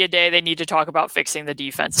at Media Day, they need to talk about fixing the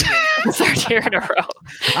defense again for the 3rd year in a row.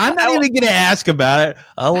 I'm not even going to ask about it.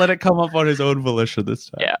 I'll let it come up on his own volition this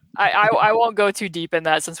time. Yeah, I won't go too deep in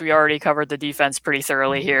that since we already covered the defense pretty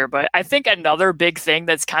thoroughly here. But I think another big thing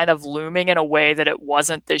that's kind of looming in a way that it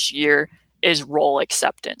wasn't this year is role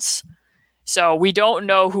acceptance. So we don't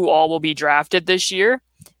know who all will be drafted this year.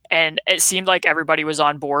 And it seemed like everybody was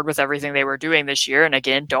on board with everything they were doing this year. And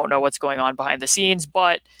again, don't know what's going on behind the scenes,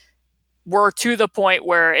 but we're to the point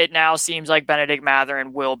where it now seems like Benedict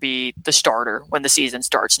Mathurin will be the starter when the season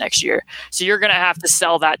starts next year. So you're going to have to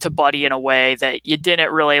sell that to Buddy in a way that you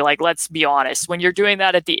didn't really let's be honest. When you're doing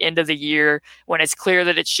that at the end of the year, when it's clear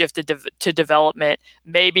that it's shifted to development,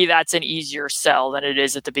 maybe that's an easier sell than it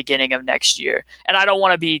is at the beginning of next year. And I don't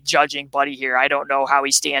want to be judging Buddy here. I don't know how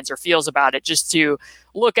he stands or feels about it, just to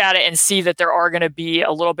look at it and see that there are going to be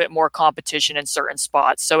a little bit more competition in certain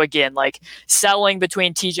spots. So again, selling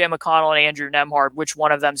between TJ McConnell and Andrew Nemhard, which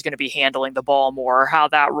one of them is going to be handling the ball more, or how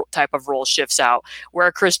that type of role shifts out,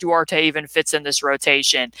 where Chris Duarte even fits in this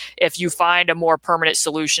rotation. If you find a more permanent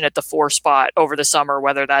solution at the 4 spot over the summer,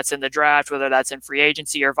 whether that's in the draft, whether that's in free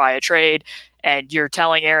agency or via trade, and you're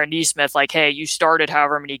telling Aaron Nesmith, hey, you started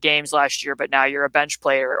however many games last year, but now you're a bench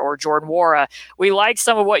player, or Jordan Wara, we like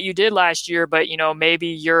some of what you did last year, but, maybe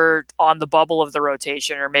you're on the bubble of the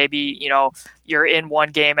rotation, or maybe, you're in one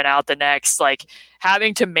game and out the next. Like,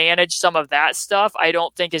 having to manage some of that stuff, I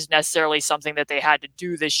don't think is necessarily something that they had to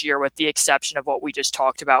do this year, with the exception of what we just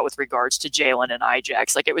talked about with regards to Jalen and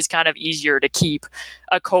Ijax. Like, it was kind of easier to keep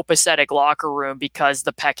a copacetic locker room because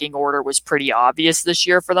the pecking order was pretty obvious this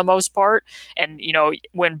year for the most part. And,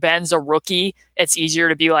 when Ben's a rookie, it's easier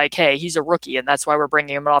to be like, hey, he's a rookie, and that's why we're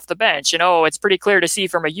bringing him off the bench. And, it's pretty clear to see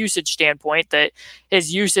from a usage standpoint that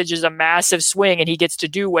his usage is a massive swing, and he gets to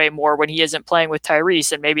do way more when he isn't playing with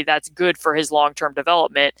Tyrese, and maybe that's good for his long-term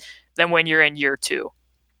development than when you're in year 2.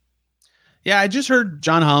 Yeah, I just heard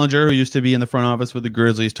John Hollinger, who used to be in the front office with the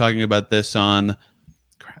Grizzlies, talking about this on,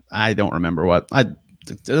 I don't remember what.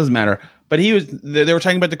 It doesn't matter. But they were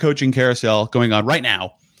talking about the coaching carousel going on right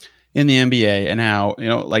now in the NBA, and how,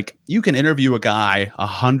 you can interview a guy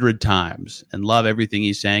 100 times and love everything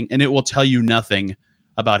he's saying, and it will tell you nothing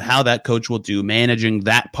about how that coach will do managing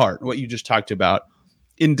that part, what you just talked about,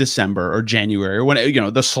 in December or January, or when,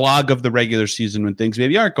 the slog of the regular season, when things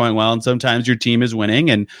maybe aren't going well. And sometimes your team is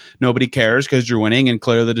winning and nobody cares because you're winning and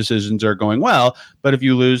clearly the decisions are going well. But if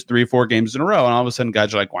you lose 3-4 games in a row and all of a sudden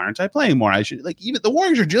guys are like, why aren't I playing more? I should, even the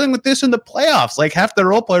Warriors are dealing with this in the playoffs. Like, half the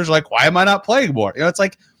role players are like, why am I not playing more? It's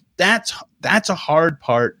like, that's a hard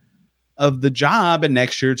part of the job. And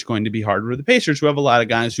next year it's going to be harder for the Pacers, who have a lot of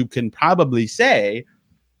guys who can probably say,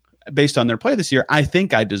 based on their play this year, I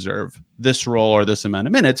think I deserve this role or this amount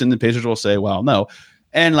of minutes. And the Pacers will say, well, no.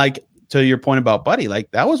 And like, to your point about Buddy,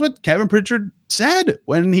 like, that was what Kevin Pritchard said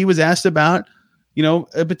when he was asked about,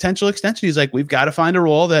 a potential extension. He's like, we've got to find a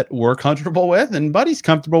role that we're comfortable with and Buddy's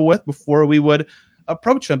comfortable with before we would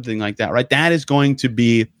approach something like that, right? That is going to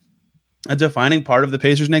be a defining part of the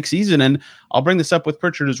Pacers next season. And I'll bring this up with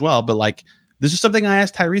Pritchard as well, but like, this is something I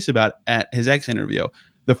asked Tyrese about at his ex interview.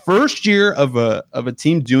 The first year of a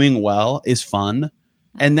team doing well is fun,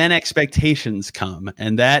 and then expectations come,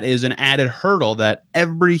 and that is an added hurdle that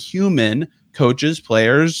every human, coaches,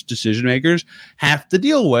 players, decision makers, have to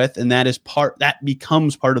deal with, and that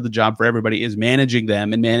becomes part of the job for everybody, is managing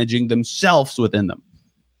them and managing themselves within them.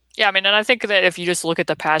 Yeah, I mean, and I think that if you just look at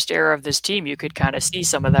the past era of this team, you could kind of see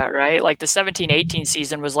some of that, right? Like, the 17-18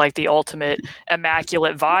 season was like the ultimate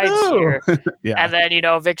immaculate vibes year. Yeah. And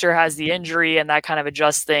then, Victor has the injury and that kind of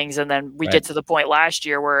adjusts things. And then we get to the point last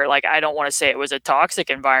year where, like, I don't want to say it was a toxic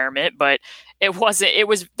environment, but there was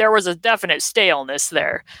a definite staleness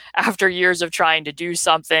there after years of trying to do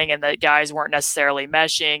something, and that guys weren't necessarily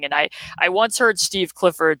meshing. And I once heard Steve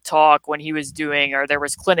Clifford talk when he was doing, or there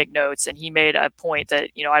was clinic notes, and he made a point that,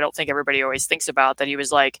 I don't think everybody always thinks about, that he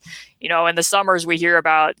was like, in the summers we hear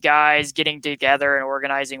about guys getting together and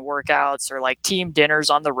organizing workouts or like team dinners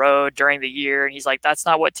on the road during the year. And he's like, that's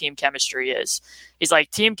not what team chemistry is. He's like,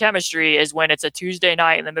 team chemistry is when it's a Tuesday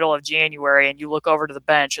night in the middle of January and you look over to the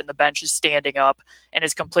bench and the bench is standing up and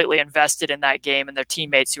is completely invested in that game and their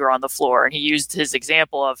teammates who are on the floor. And he used his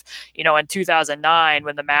example of, in 2009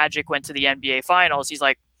 when the Magic went to the NBA Finals, he's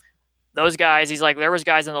like, those guys, he's like, there was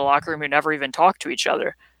guys in the locker room who never even talked to each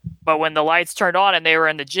other. But when the lights turned on and they were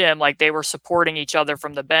in the gym, like, they were supporting each other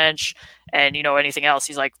from the bench and, anything else.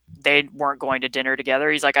 He's like, they weren't going to dinner together.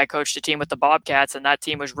 He's like, I coached a team with the Bobcats and that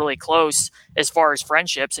team was really close as far as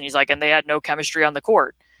friendships. And he's like, and they had no chemistry on the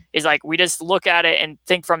court. He's like, we just look at it and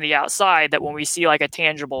think from the outside that when we see like a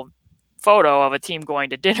tangible photo of a team going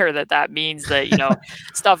to dinner, that means that,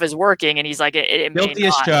 stuff is working. And he's like, it guilty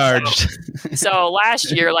as charged. So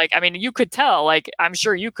last year, like, I mean, you could tell, like, I'm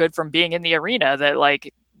sure you could from being in the arena, that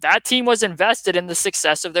like, that team was invested in the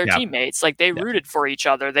success of their teammates. Like, they rooted for each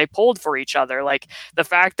other. They pulled for each other. Like, the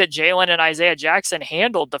fact that Jalen and Isaiah Jackson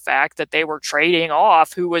handled the fact that they were trading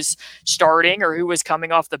off who was starting or who was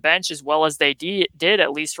coming off the bench as well as they did,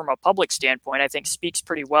 at least from a public standpoint, I think speaks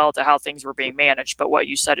pretty well to how things were being managed. But what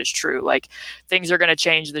you said is true. Like, things are going to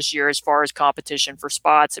change this year as far as competition for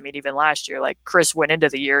spots. I mean, even last year, like, Chris went into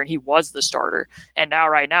the year and he was the starter. And now,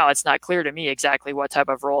 right now, it's not clear to me exactly what type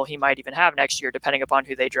of role he might even have next year, depending upon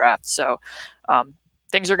who they draft. So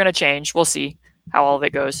things are going to change. We'll see how all of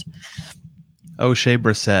it goes. O'Shea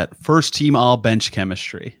Brissett, first team all bench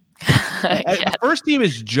chemistry. The first team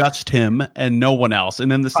is just him and no one else. And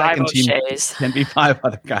then the second team can be 5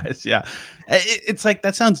 other guys. Yeah. It's like,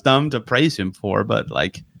 that sounds dumb to praise him for, but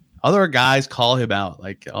like, other guys call him out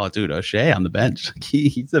like, oh, dude, O'Shea on the bench.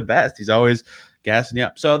 He's the best. He's always gassing you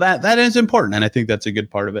up. So that is important. And I think that's a good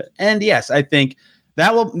part of it. And yes, I think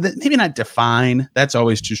that will maybe not define, that's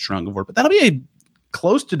always too strong of a word, but that'll be a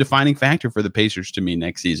close to defining factor for the Pacers to me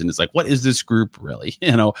next season. It's like, what is this group really?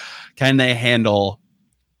 Can they handle,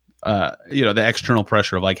 the external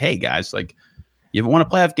pressure of like, hey guys, like, you haven't won a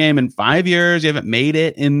playoff game in 5 years. You haven't made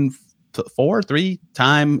it in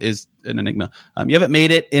time is an enigma. You haven't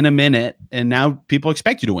made it in a minute, and now people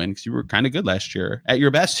expect you to win because you were kind of good last year. At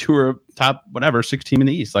your best, you were top 6 team in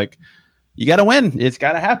the East. Like, you got to win. It's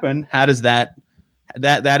got to happen. How does that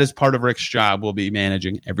is part of Rick's job. Will be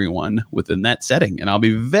managing everyone within that setting, and I'll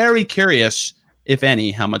be very curious, if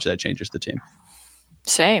any, how much that changes the team.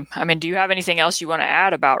 Same. I mean, do you have anything else you want to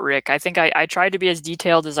add about Rick? I think I tried to be as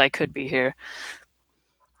detailed as I could be here.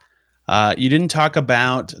 You didn't talk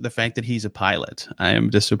about the fact that he's a pilot. I am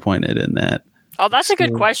disappointed in that. Oh, that's a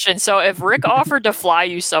good question. So if Rick offered to fly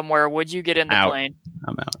you somewhere, would you get in the plane?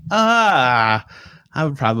 I'm out. I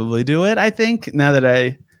would probably do it, I think, now that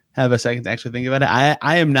I have a second to actually think about it.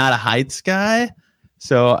 I am not a heights guy.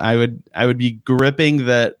 So I would be gripping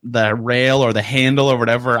the rail or the handle or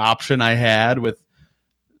whatever option I had with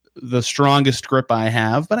the strongest grip I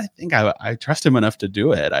have, but I think I trust him enough to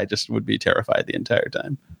do it. I just would be terrified the entire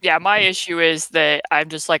time. Yeah, my issue is that I'm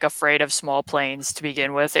just like afraid of small planes to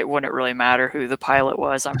begin with. It wouldn't really matter who the pilot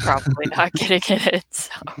was. I'm probably not getting in it.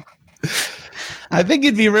 So. I think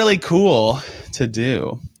it'd be really cool to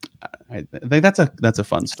do. I think that's a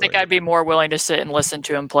fun story. I think I'd be more willing to sit and listen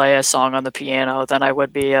to him play a song on the piano than I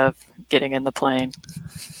would be getting in the plane.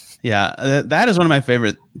 Yeah, that is one of my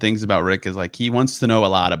favorite things about Rick is like he wants to know a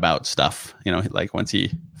lot about stuff. You know, like once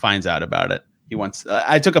he finds out about it, he wants.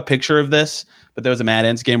 I took a picture of this, but there was a Mad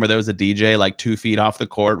Ants game where there was a DJ like 2 feet off the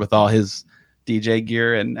court with all his DJ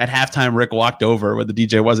gear, and at halftime Rick walked over when the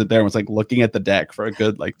DJ wasn't there and was like looking at the deck for a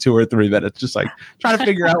good like 2 or 3 minutes, just like trying to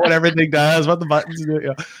figure out what everything does, what the buttons do.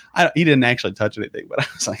 You know, he didn't actually touch anything, but I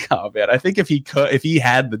was like, oh man, I think if he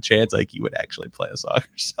had the chance, like he would actually play a song or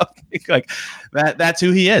something like that. That's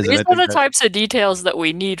who he is. These are the types of details that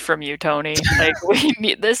we need from you, Tony. Like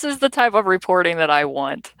this is the type of reporting that I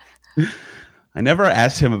want. I never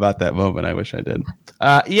asked him about that moment. I wish I did.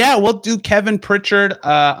 Yeah, we'll do Kevin Pritchard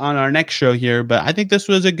on our next show here, but I think this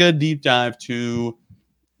was a good deep dive to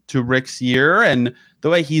Rick's year and the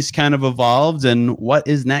way he's kind of evolved and what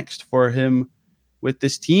is next for him with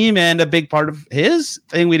this team. And a big part of his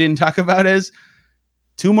thing we didn't talk about is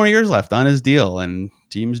 2 more years left on his deal, and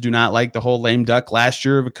teams do not like the whole lame duck last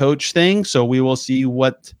year of a coach thing. So we will see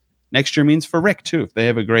what next year means for Rick too. If they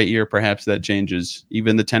have a great year, perhaps that changes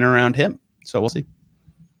even the tenor around him. So we'll see.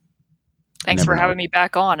 Thanks for having me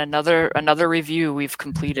back on. Another review we've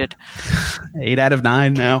completed. 8 out of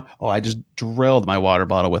 9 now. Oh, I just drilled my water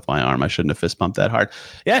bottle with my arm. I shouldn't have fist pumped that hard.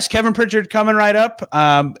 Yes, Kevin Pritchard coming right up.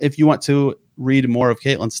 If you want to read more of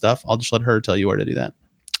Caitlin's stuff, I'll just let her tell you where to do that.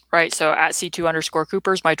 Right. So at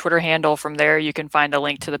C2_Coopers, my Twitter handle. From there, you can find a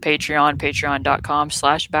link to the Patreon,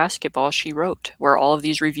 patreon.com/basketballshewrote, where all of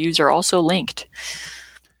these reviews are also linked.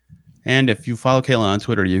 And if you follow Caitlin on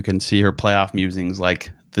Twitter, you can see her playoff musings, like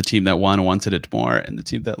the team that won wanted it more, and the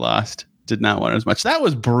team that lost did not want it as much. That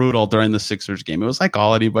was brutal during the Sixers game. It was like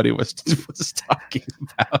all anybody was talking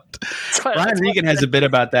about. Brian Regan has a bit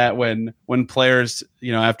about that when players,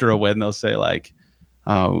 you know, after a win, they'll say like,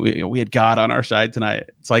 we had God on our side tonight.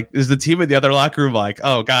 It's like, is the team in the other locker room like,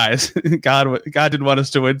 oh guys, God didn't want us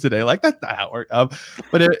to win today? Like, that's not how it worked.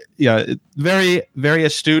 But very, very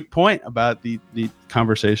astute point about the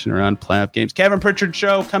conversation around playoff games. Kevin Pritchard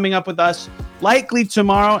show coming up with us likely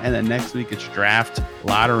tomorrow, and then next week it's draft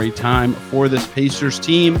lottery time for this Pacers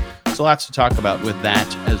team. So lots to talk about with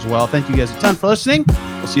that as well. Thank you guys a ton for listening.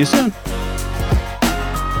 We'll see you soon.